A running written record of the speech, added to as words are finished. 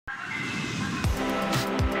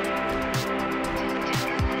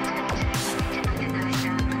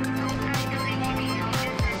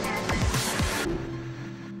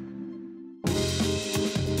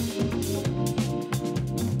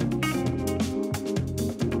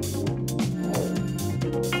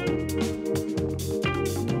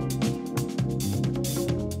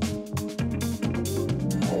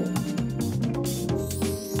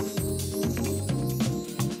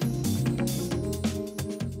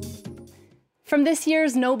From this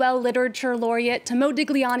year's Nobel Literature Laureate to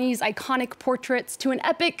Modigliani's iconic portraits to an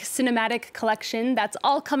epic cinematic collection, that's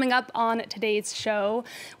all coming up on today's show.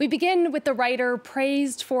 We begin with the writer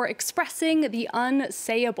praised for expressing the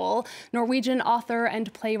unsayable. Norwegian author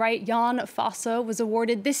and playwright Jon Fosse was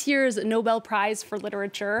awarded this year's Nobel Prize for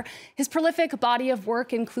Literature. His prolific body of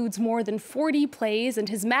work includes more than 40 plays and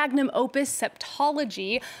his magnum opus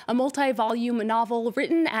Septology, a multi-volume novel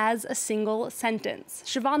written as a single sentence.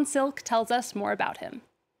 Siobhan Silk tells us more about him.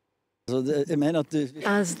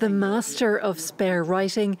 As the master of spare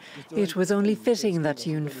writing, it was only fitting that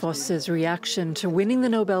Jon Fosse's reaction to winning the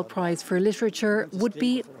Nobel Prize for Literature would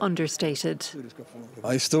be understated.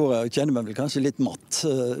 I stand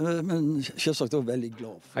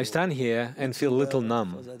here and feel a little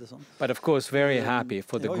numb, but of course very happy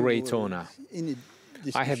for the great honor.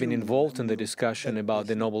 I have been involved in the discussion about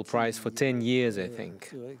the Nobel Prize for 10 years, I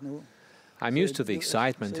think. I'm used to the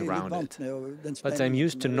excitement around it, but I'm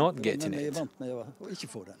used to not getting it.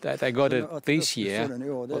 That I got it this year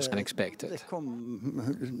was unexpected.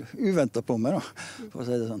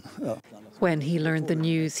 When he learned the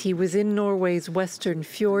news, he was in Norway's western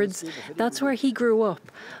fjords. That's where he grew up,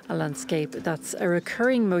 a landscape that's a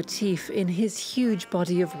recurring motif in his huge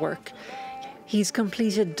body of work. He's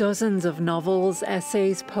completed dozens of novels,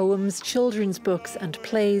 essays, poems, children's books and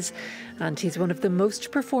plays, and he's one of the most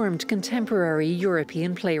performed contemporary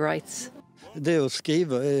European playwrights.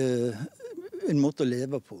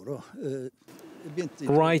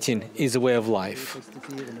 Writing is a way of life.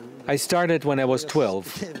 I started when I was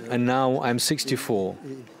 12, and now I'm 64.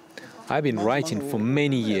 I've been writing for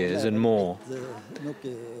many years and more.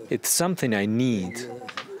 It's something I need.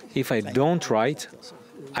 If I don't write,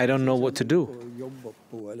 I don't know what to do.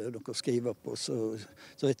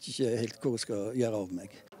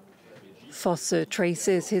 Fosse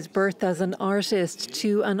traces his birth as an artist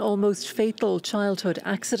to an almost fatal childhood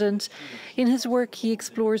accident. In his work, he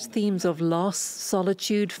explores themes of loss,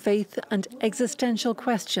 solitude, faith, and existential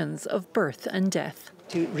questions of birth and death.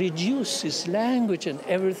 To reduce his language and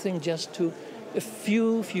everything just to a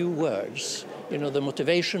few words. You know, the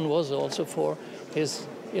motivation was also for his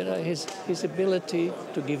ability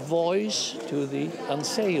to give voice to the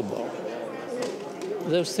unsayable.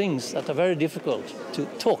 Those things that are very difficult to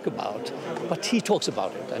talk about, but he talks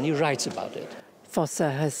about it and he writes about it. Fosse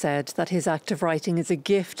has said that his act of writing is a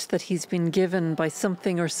gift that he's been given by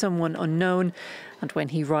something or someone unknown, and when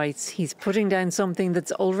he writes, he's putting down something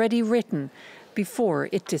that's already written before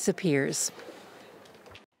it disappears.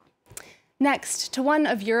 Next, to one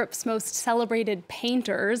of Europe's most celebrated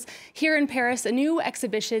painters. Here in Paris, a new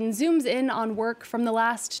exhibition zooms in on work from the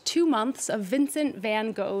last 2 months of Vincent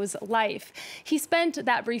van Gogh's life. He spent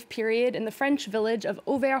that brief period in the French village of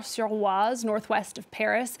Orsay, northwest of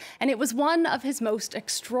Paris, and it was one of his most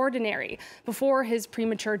extraordinary before his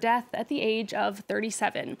premature death at the age of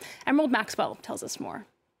 37. Emerald Maxwell tells us more.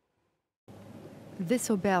 This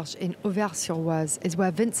auberge in Orsay is where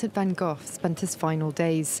Vincent van Gogh spent his final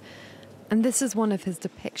days. And this is one of his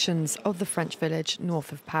depictions of the French village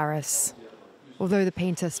north of Paris. Although the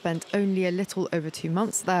painter spent only a little over 2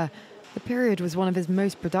 months there, the period was one of his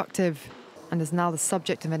most productive and is now the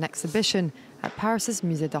subject of an exhibition at Paris's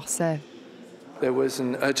Musée d'Orsay. There was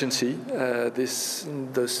an urgency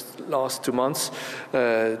those last 2 months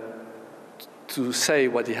to say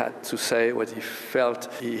what he had to say, what he felt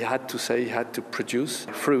he had to say, he had to produce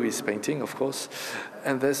through his painting, of course.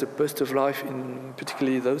 And there's a burst of life in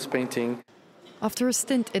particularly those paintings. After a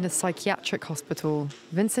stint in a psychiatric hospital,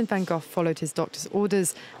 Vincent van Gogh followed his doctor's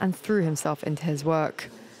orders and threw himself into his work.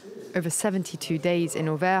 Over 72 days in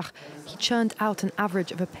Orsay, he churned out an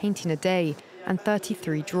average of a painting a day and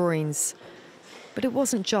 33 drawings. But it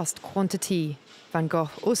wasn't just quantity. Van Gogh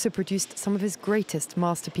also produced some of his greatest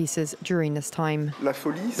masterpieces during this time.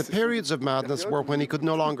 The periods of madness were when he could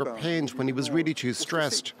no longer paint, when he was really too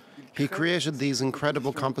stressed. He created these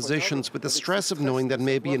incredible compositions with the stress of knowing that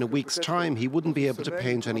maybe in a week's time he wouldn't be able to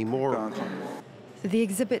paint anymore. The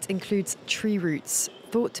exhibit includes Tree Roots,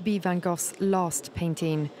 thought to be Van Gogh's last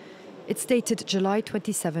painting. It's dated July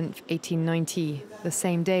 27, 1890, the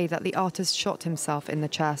same day that the artist shot himself in the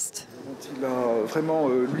chest.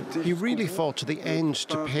 He really fought to the end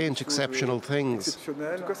to paint exceptional things.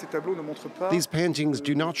 These paintings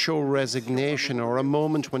do not show resignation or a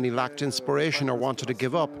moment when he lacked inspiration or wanted to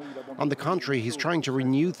give up. On the contrary, he's trying to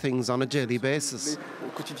renew things on a daily basis.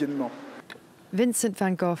 Vincent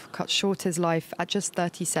van Gogh cut short his life at just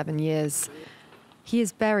 37 years. He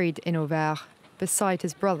is buried in Orsay beside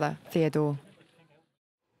his brother, Theodore.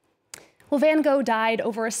 Well, Van Gogh died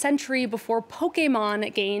over a century before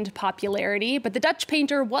Pokémon gained popularity, but the Dutch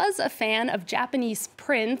painter was a fan of Japanese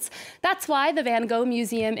prints. That's why the Van Gogh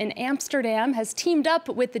Museum in Amsterdam has teamed up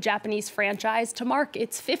with the Japanese franchise to mark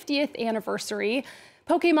its 50th anniversary.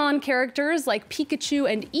 Pokémon characters like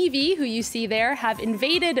Pikachu and Eevee, who you see there, have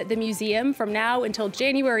invaded the museum from now until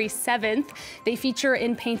January 7th. They feature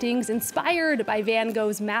in paintings inspired by Van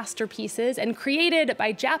Gogh's masterpieces and created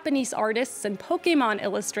by Japanese artists and Pokémon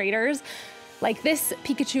illustrators, like this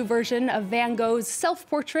Pikachu version of Van Gogh's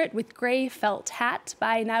self-portrait with gray felt hat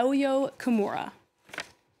by Naoyo Kimura.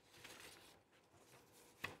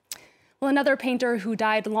 Well, another painter who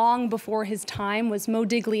died long before his time was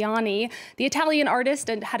Modigliani. The Italian artist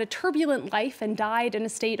had a turbulent life and died in a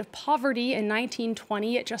state of poverty in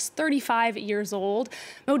 1920 at just 35 years old.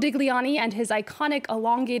 Modigliani and his iconic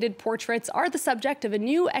elongated portraits are the subject of a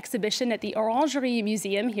new exhibition at the Orangerie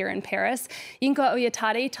Museum here in Paris. Yinka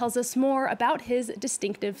Oyatade tells us more about his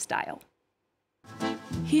distinctive style.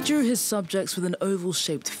 He drew his subjects with an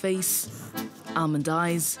oval-shaped face, almond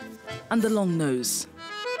eyes, and a long nose.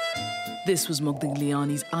 This was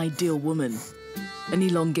Modigliani's ideal woman. An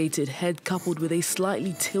elongated head coupled with a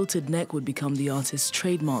slightly tilted neck would become the artist's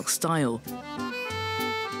trademark style.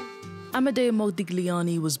 Amedeo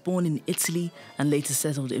Modigliani was born in Italy and later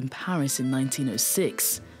settled in Paris in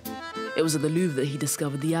 1906. It was at the Louvre that he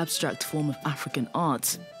discovered the abstract form of African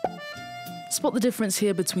art. Spot the difference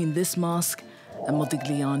here between this mask and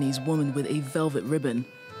Modigliani's woman with a velvet ribbon.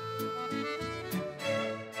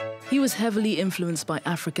 He was heavily influenced by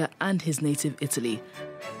Africa and his native Italy.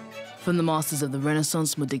 From the masters of the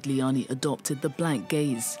Renaissance, Modigliani adopted the blank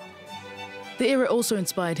gaze. The era also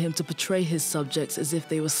inspired him to portray his subjects as if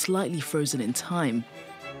they were slightly frozen in time.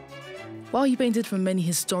 While he painted from many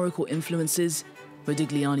historical influences,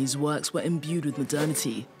 Modigliani's works were imbued with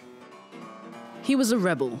modernity. He was a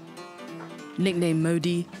rebel. Nicknamed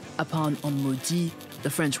Modi, upon en maudit, the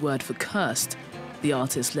French word for cursed, the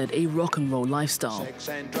artist led a rock and roll lifestyle. Sex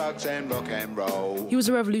and drugs and rock and roll. He was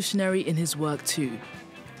a revolutionary in his work too.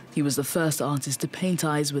 He was the first artist to paint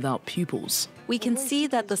eyes without pupils. We can see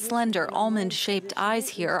that the slender almond-shaped eyes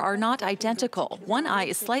here are not identical. One eye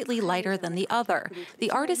is slightly lighter than the other.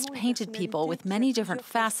 The artist painted people with many different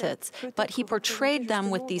facets, but he portrayed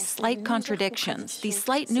them with these slight contradictions, these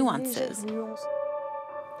slight nuances.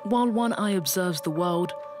 While one eye observes the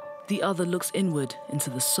world, the other looks inward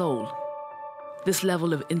into the soul. This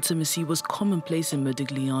level of intimacy was commonplace in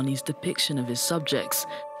Modigliani's depiction of his subjects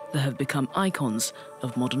that have become icons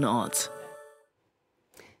of modern art.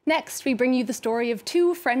 Next, we bring you the story of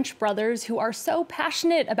two French brothers who are so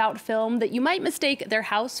passionate about film that you might mistake their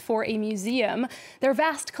house for a museum. Their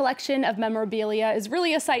vast collection of memorabilia is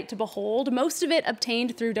really a sight to behold, most of it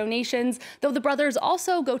obtained through donations, though the brothers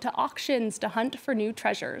also go to auctions to hunt for new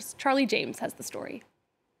treasures. Charlie James has the story.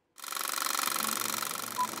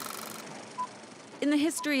 In the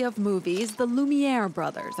history of movies, the Lumiere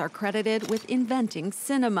brothers are credited with inventing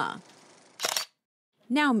cinema.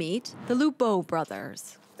 Now meet the Lupin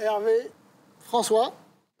brothers. Hervé, François.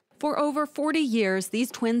 For over 40 years,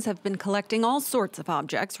 these twins have been collecting all sorts of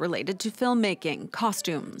objects related to filmmaking,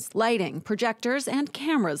 costumes, lighting, projectors, and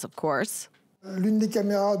cameras, of course.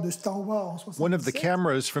 One of the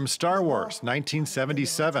cameras from Star Wars,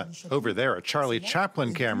 1977. Over there, a Charlie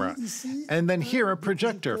Chaplin camera. And then here, a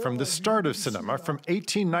projector from the start of cinema from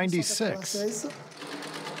 1896.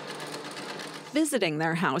 Visiting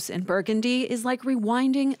their house in Burgundy is like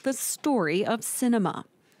rewinding the story of cinema.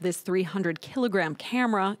 This 300-kilogram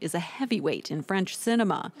camera is a heavyweight in French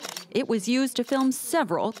cinema. It was used to film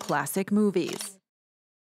several classic movies.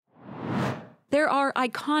 There are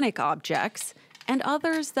iconic objects and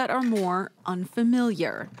others that are more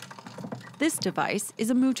unfamiliar. This device is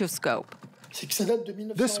a mutoscope.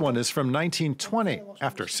 This one is from 1920.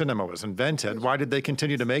 After cinema was invented, why did they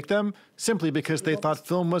continue to make them? Simply because they thought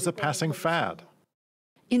film was a passing fad.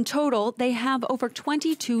 In total, they have over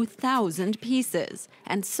 22,000 pieces,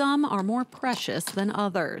 and some are more precious than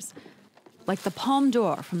others. Like the Palme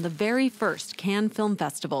d'Or from the very first Cannes Film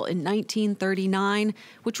Festival in 1939,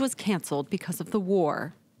 which was canceled because of the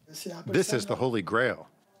war. This is the Holy Grail.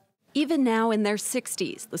 Even now in their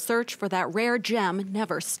 60s, the search for that rare gem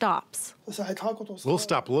never stops. We'll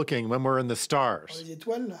stop looking when we're in the stars.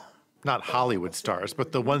 Not Hollywood stars,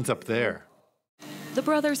 but the ones up there. The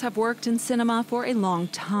brothers have worked in cinema for a long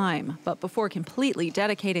time, but before completely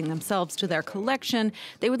dedicating themselves to their collection,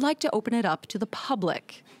 they would like to open it up to the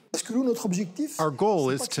public. Our goal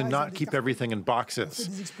is to not keep everything in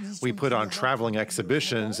boxes. We put on traveling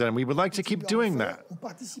exhibitions, and we would like to keep doing that.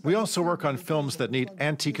 We also work on films that need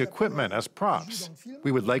antique equipment as props.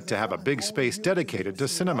 We would like to have a big space dedicated to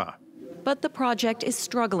cinema. But the project is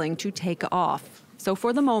struggling to take off. So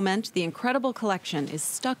for the moment, the incredible collection is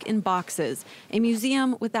stuck in boxes, a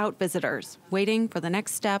museum without visitors, waiting for the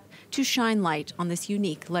next step to shine light on this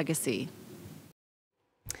unique legacy.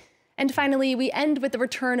 And finally, we end with the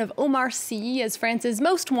return of Omar Sy as France's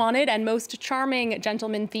most wanted and most charming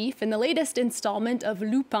gentleman thief in the latest installment of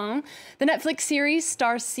Lupin. The Netflix series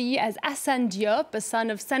stars Sy as Assane Diop, a son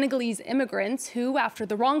of Senegalese immigrants who, after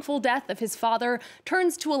the wrongful death of his father,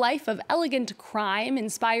 turns to a life of elegant crime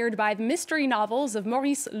inspired by the mystery novels of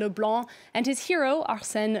Maurice Leblanc and his hero,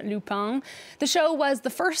 Arsène Lupin. The show was the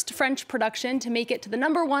first French production to make it to the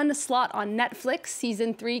 #1 slot on Netflix.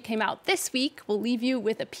 Season 3 came out this week. We'll leave you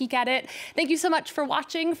with a peek at it. Thank you so much for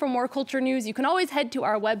watching. For more culture news, you can always head to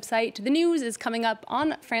our website. The news is coming up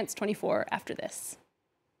on France 24 after this.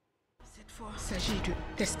 Cette fois, il s'agit de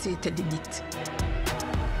tester tes limites.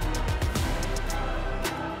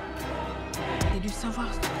 Et de savoir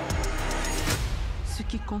ce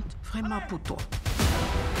qui compte vraiment pour toi.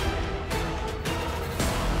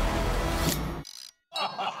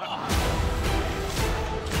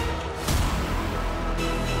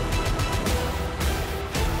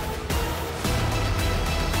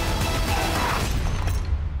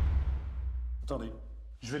 Attendez,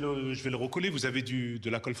 je vais le recoller. Vous avez de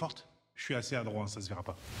la colle forte? Je suis assez adroit, ça se verra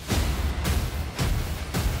pas.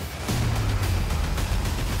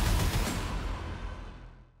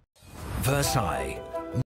 Versailles.